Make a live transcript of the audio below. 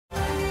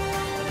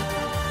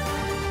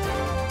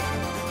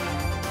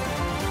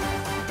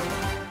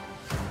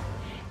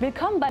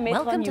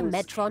Welcome to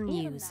MEDTRON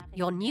News,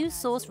 your news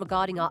source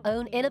regarding our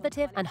own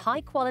innovative and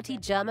high-quality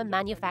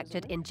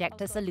German-manufactured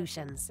injector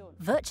solutions.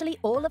 Virtually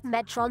all of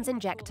MEDTRON's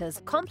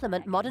injectors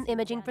complement modern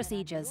imaging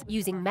procedures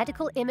using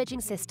medical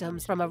imaging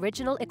systems from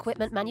original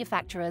equipment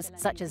manufacturers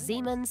such as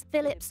Siemens,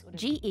 Philips,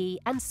 GE,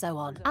 and so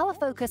on. Our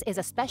focus is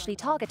especially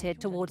targeted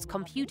towards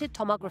computed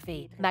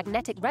tomography,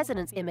 magnetic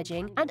resonance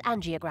imaging, and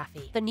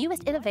angiography. The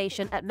newest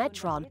innovation at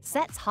MEDTRON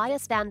sets higher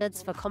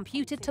standards for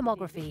computed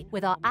tomography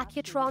with our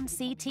Accutron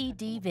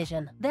CT-D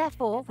Vision.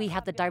 Therefore, we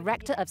have the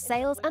Director of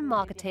Sales and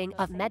Marketing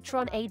of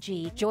MEDTRON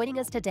AG joining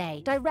us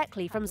today,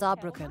 directly from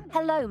Saarbrücken.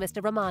 Hello,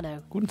 Mr.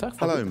 Romano. Guten Tag,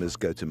 hello, Ms.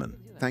 Goteman.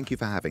 Thank you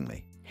for having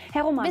me.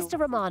 Mr.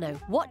 Romano,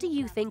 what do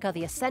you think are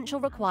the essential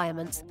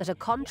requirements that a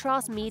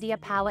contrast media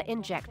power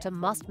injector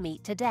must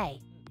meet today?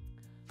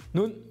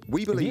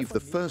 We believe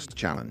the first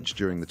challenge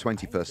during the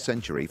 21st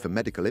century for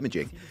medical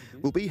imaging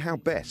will be how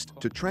best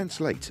to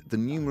translate the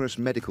numerous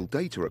medical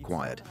data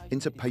required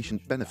into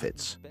patient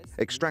benefits.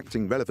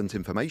 Extracting relevant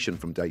information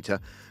from data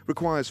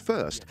requires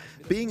first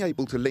being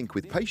able to link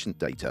with patient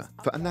data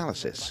for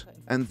analysis,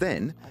 and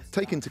then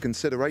take into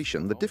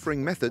consideration the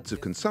differing methods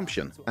of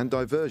consumption and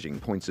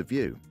diverging points of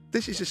view.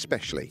 This is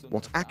especially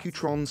what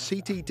Accutron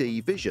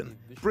CT-D Vision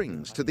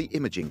brings to the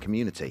imaging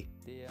community.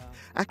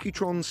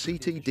 Accutron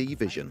CT-D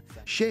Vision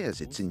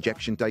shares its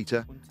injection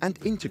data and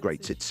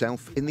integrates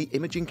itself in the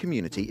imaging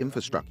community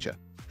infrastructure,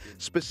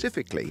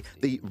 specifically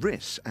the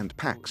RIS and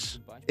PACS.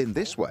 In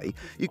this way,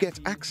 you get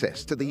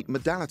access to the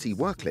modality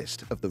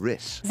worklist of the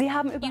RIS.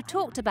 You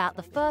talked about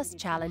the first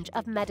challenge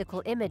of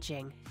medical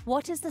imaging.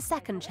 What is the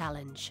second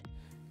challenge?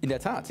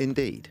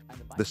 Indeed.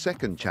 The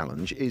second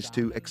challenge is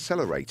to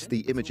accelerate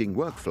the imaging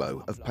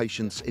workflow of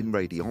patients in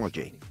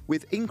radiology.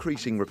 With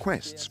increasing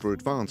requests for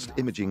advanced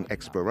imaging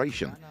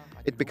exploration,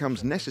 it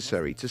becomes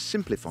necessary to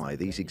simplify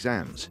these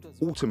exams,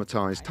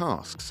 automatize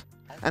tasks,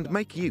 and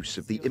make use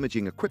of the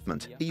imaging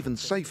equipment even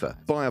safer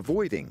by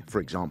avoiding, for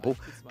example,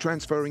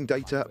 transferring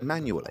data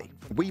manually.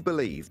 We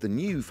believe the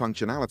new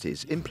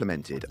functionalities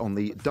implemented on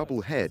the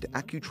double-head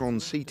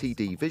Accutron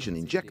CT-D Vision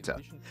injector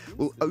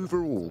will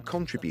overall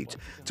contribute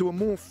to a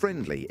more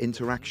friendly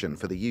interaction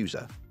for the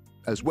user,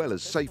 as well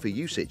as safer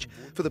usage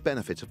for the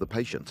benefit of the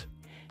patient.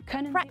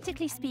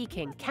 Practically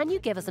speaking, can you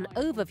give us an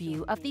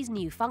overview of these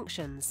new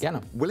functions?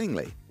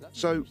 Willingly.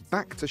 So,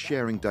 back to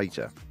sharing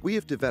data. We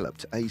have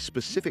developed a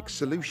specific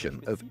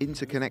solution of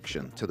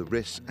interconnection to the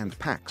RIS and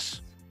PACS,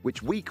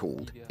 which we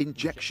called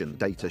injection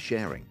data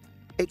sharing.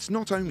 It's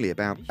not only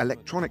about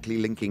electronically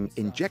linking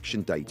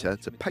injection data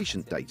to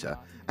patient data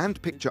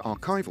and picture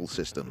archival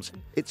systems,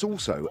 it's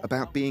also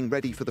about being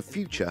ready for the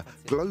future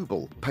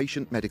global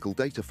patient medical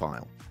data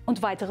file.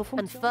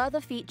 And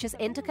further features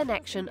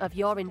interconnection of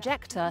your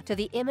injector to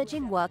the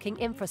imaging working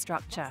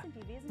infrastructure.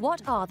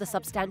 What are the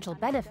substantial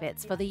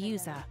benefits for the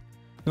user?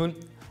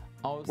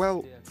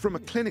 Well, from a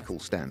clinical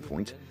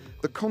standpoint,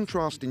 the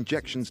contrast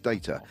injections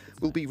data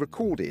will be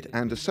recorded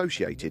and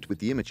associated with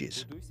the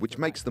images, which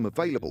makes them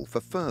available for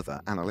further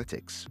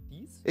analytics.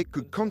 It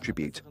could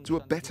contribute to a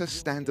better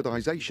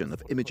standardization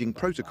of imaging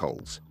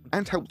protocols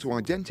and help to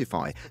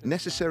identify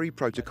necessary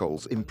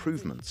protocols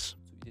improvements.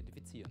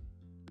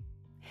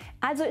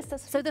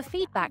 So the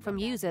feedback from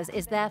users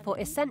is therefore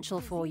essential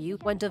for you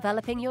when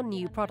developing your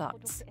new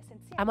products.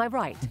 Am I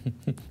right?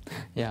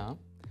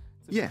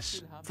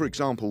 Yes. For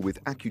example,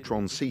 with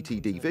Accutron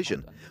CT-D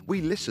Vision,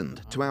 we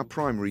listened to our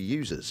primary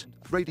users,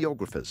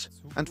 radiographers,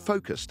 and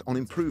focused on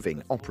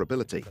improving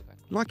operability.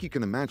 Like you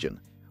can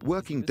imagine,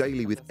 working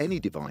daily with any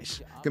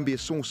device can be a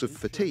source of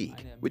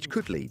fatigue, which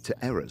could lead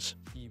to errors.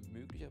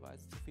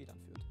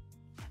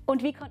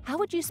 How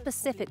would you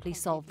specifically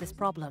solve this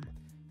problem?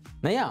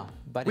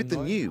 With the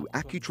new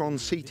Accutron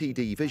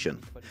CT-D Vision,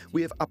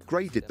 we have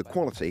upgraded the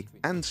quality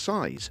and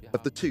size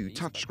of the two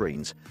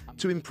touchscreens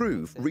to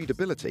improve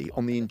readability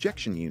on the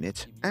injection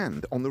unit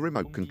and on the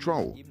remote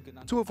control,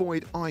 to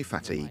avoid eye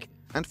fatigue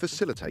and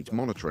facilitate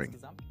monitoring.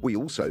 We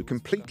also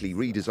completely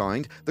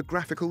redesigned the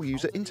graphical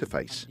user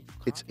interface.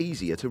 It's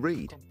easier to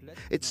read.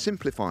 It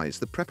simplifies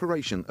the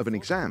preparation of an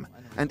exam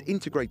and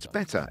integrates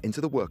better into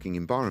the working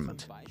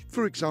environment.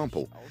 For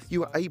example,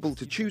 you are able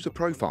to choose a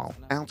profile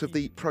out of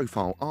the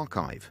profile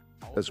archive.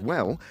 As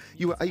well,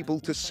 you are able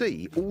to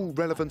see all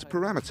relevant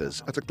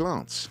parameters at a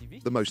glance,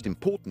 the most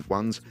important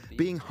ones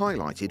being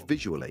highlighted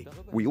visually.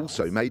 We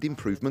also made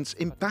improvements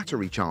in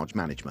battery charge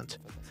management,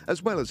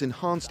 as well as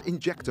enhanced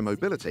injector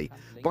mobility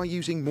by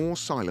using more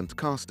silent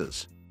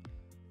casters.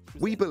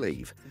 We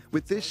believe,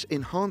 with this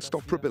enhanced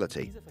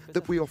operability,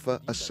 that we offer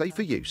a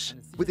safer use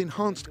with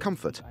enhanced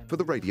comfort for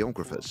the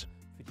radiographers.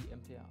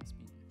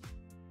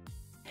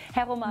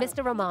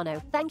 Mr.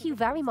 Romano, thank you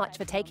very much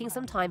for taking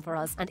some time for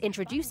us and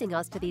introducing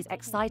us to these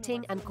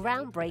exciting and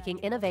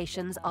groundbreaking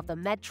innovations of the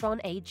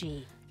MEDTRON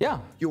AG.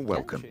 You're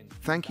welcome.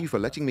 Thank you for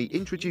letting me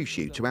introduce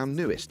you to our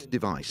newest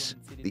device,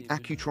 the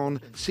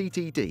Accutron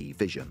CT-D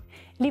Vision.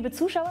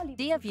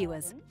 Dear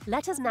viewers,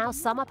 let us now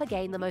sum up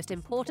again the most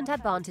important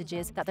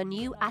advantages that the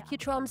new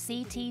Accutron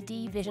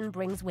CT-D Vision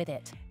brings with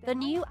it. The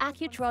new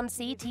Accutron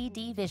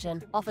CT-D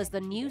Vision offers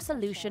the new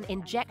solution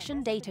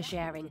injection data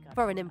sharing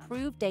for an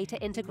improved data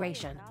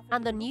integration,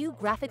 and the new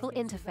graphical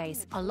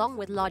interface, along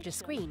with larger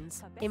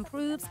screens,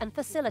 improves and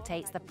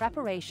facilitates the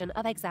preparation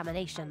of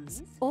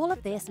examinations. All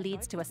of this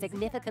leads to a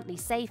significantly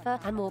safer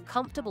and more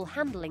comfortable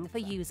handling for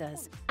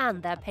users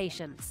and their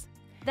patients.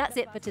 That's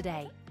it for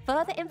today.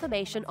 Further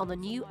information on the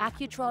new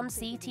Accutron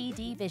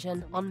CT-D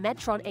Vision on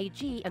MEDTRON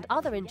AG and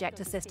other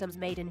injector systems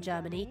made in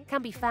Germany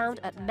can be found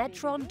at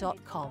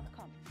medtron.com.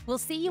 We'll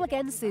see you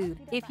again soon,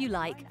 if you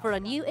like, for a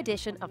new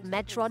edition of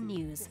MEDTRON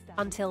News.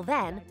 Until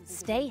then,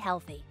 stay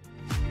healthy.